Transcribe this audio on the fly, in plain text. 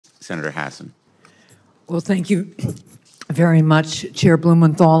Senator Hassan. Well, thank you very much, Chair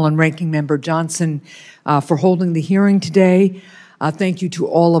Blumenthal and Ranking Member Johnson, for holding the hearing today. Thank you to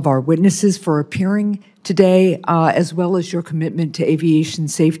all of our witnesses for appearing today, as well as your commitment to aviation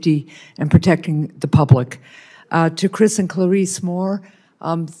safety and protecting the public. To Chris and Clarice Moore,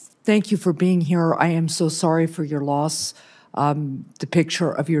 thank you for being here. I am so sorry for your loss. The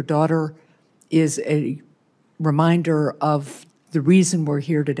picture of your daughter is a reminder of the reason we're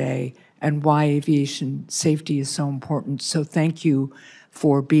here today and why aviation safety is so important. So thank you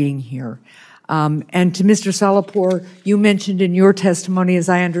for being here. And to Mr. Salahpour, you mentioned in your testimony, as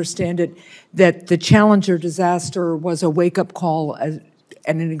I understand it, that the Challenger disaster was a wake-up call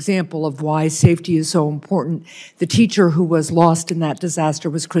and an example of why safety is so important. The teacher who was lost in that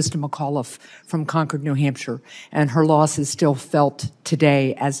disaster was Krista McAuliffe from Concord, New Hampshire, and her loss is still felt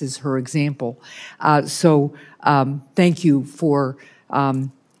today, as is her example. Thank you for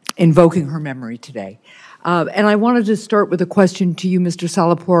invoking her memory today. And I wanted to start with a question to you, Mr.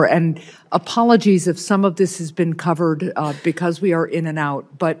 Salahpour, and apologies if some of this has been covered because we are in and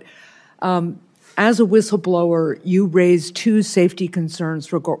out, but as a whistleblower, you raised two safety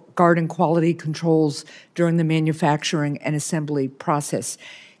concerns regarding quality controls during the manufacturing and assembly process.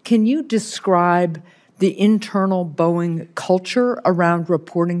 Can you describe the internal Boeing culture around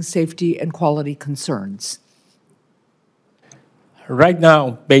reporting safety and quality concerns? Right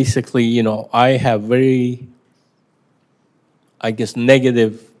now, basically, I have very,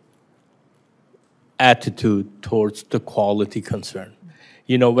 negative attitude towards the quality concern.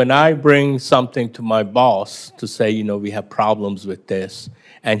 When I bring something to my boss to say, we have problems with this,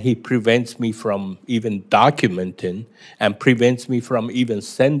 and he prevents me from even documenting and prevents me from even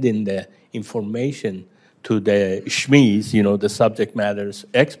sending the information to the SMEs, the subject matter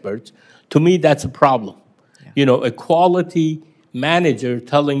experts, to me, that's a problem. Yeah. A quality manager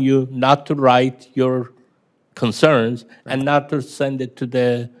telling you not to write your concerns and not to send it to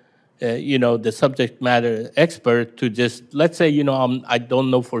the the subject matter expert to just, let's say, I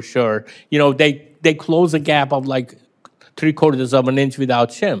don't know for sure. They close a gap of like 3/4 of an inch without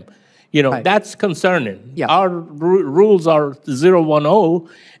shim. That's concerning. Yeah. Our rules are 010.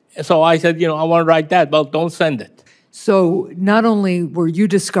 So I said, I want to write that. Well, don't send it. So not only were you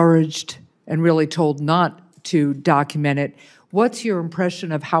discouraged and really told not to document it, what's your impression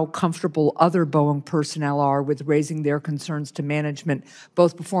of how comfortable other Boeing personnel are with raising their concerns to management,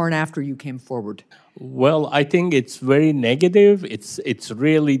 both before and after you came forward? Well, I think it's very negative. It's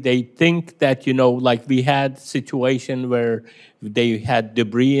really, they think that, like we had situation where they had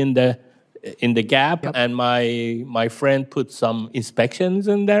debris in the gap, yep. And my friend put some inspections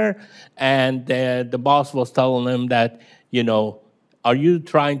in there, and the boss was telling him that, are you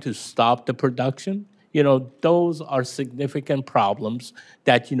trying to stop the production? Those are significant problems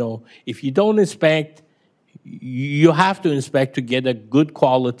that, if you don't inspect, you have to inspect to get a good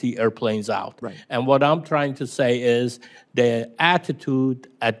quality airplanes out. Right. And what I'm trying to say is the attitude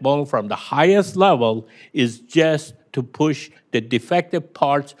at Boeing from the highest level is just to push the defective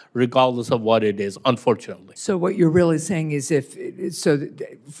parts regardless of what it is, unfortunately. So what you're really saying is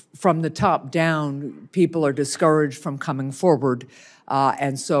from the top down, people are discouraged from coming forward,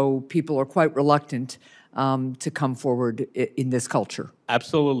 and so people are quite reluctant to come forward in this culture.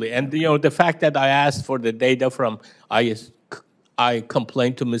 Absolutely. And, the fact that I asked for the data from, I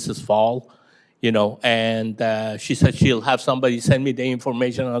complained to Mrs. Fall, and she said she'll have somebody send me the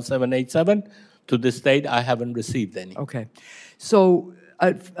information on 787. To this date, I haven't received any. Okay. So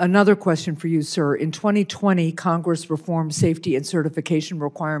another question for you, sir. In 2020, Congress reformed safety and certification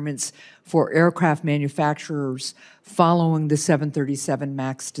requirements for aircraft manufacturers following the 737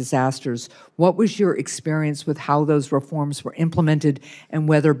 MAX disasters. What was your experience with how those reforms were implemented and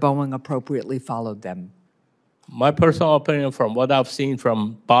whether Boeing appropriately followed them? My personal opinion, from what I've seen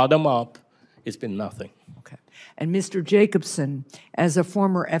from bottom up, it's been nothing. Okay. And Mr. Jacobson, as a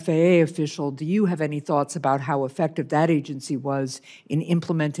former FAA official, do you have any thoughts about how effective that agency was in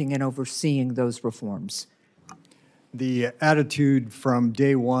implementing and overseeing those reforms? The attitude from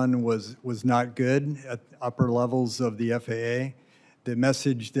day one was not good at upper levels of the FAA. The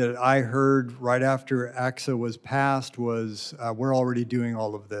message that I heard right after AXA was passed was, we're already doing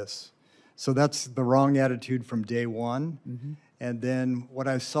all of this. So that's the wrong attitude from day one. Mm-hmm. And then what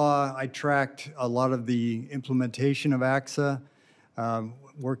I saw, I tracked a lot of the implementation of AXA,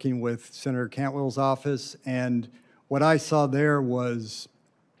 working with Senator Cantwell's office, and what I saw there was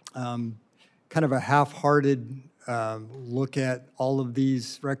kind of a half-hearted look at all of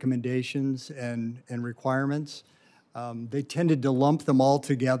these recommendations and requirements. They tended to lump them all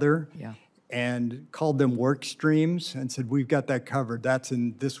together. Yeah. and called them work streams and said, we've got that covered. That's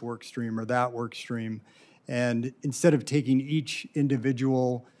in this work stream or that work stream. And instead of taking each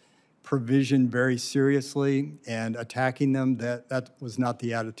individual provision very seriously and attacking them, that was not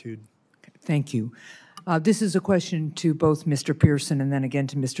the attitude. Thank you. This is a question to both Mr. Pearson and then again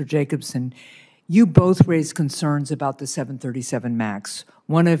to Mr. Jacobson. You both raised concerns about the 737 MAX,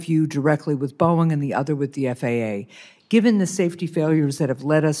 one of you directly with Boeing and the other with the FAA. Given the safety failures that have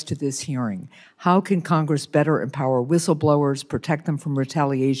led us to this hearing, how can Congress better empower whistleblowers, protect them from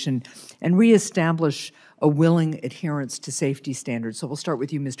retaliation, and reestablish a willing adherence to safety standards? So we'll start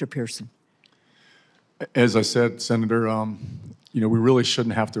with you, Mr. Pearson. As I said, Senator, we really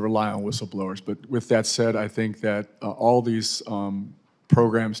shouldn't have to rely on whistleblowers. But with that said, I think that all these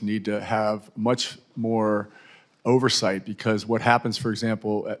programs need to have much more oversight, because what happens, for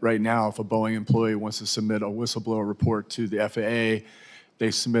example, right now, if a Boeing employee wants to submit a whistleblower report to the FAA,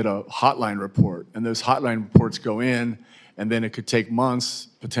 they submit a hotline report, and those hotline reports go in, and then it could take months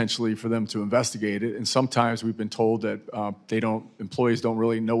potentially for them to investigate it. And sometimes we've been told that employees don't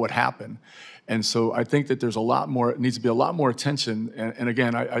really know what happened. And so I think that there's a lot more, it needs to be a lot more attention. And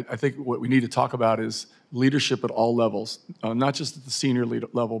again, I think what we need to talk about is leadership at all levels, not just at the senior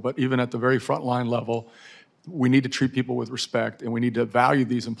level, but even at the very frontline level. We need to treat people with respect, and we need to value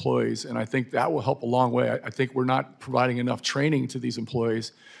these employees. And I think that will help a long way. I think we're not providing enough training to these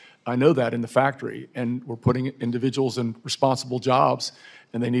employees. I know that in the factory, and we're putting individuals in responsible jobs,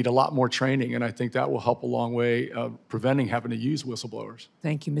 and they need a lot more training. And I think that will help a long way preventing having to use whistleblowers.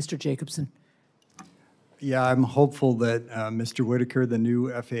 Thank you, Mr. Jacobson. Yeah, I'm hopeful that Mr. Whitaker, the new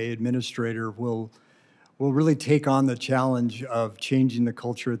FAA administrator, will really take on the challenge of changing the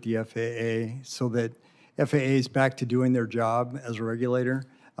culture at the FAA so that FAA is back to doing their job as a regulator.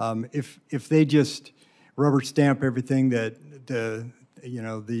 If they just rubber stamp everything that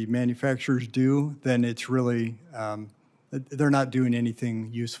the manufacturers do, then it's really they're not doing anything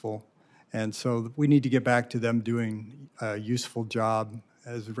useful. And so we need to get back to them doing a useful job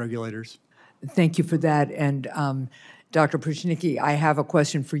as regulators. Thank you for that. And Dr. Prushnicki, I have a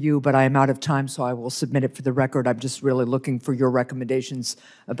question for you, but I am out of time, so I will submit it for the record. I'm just really looking for your recommendations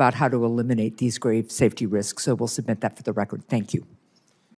about how to eliminate these grave safety risks, so we'll submit that for the record. Thank you.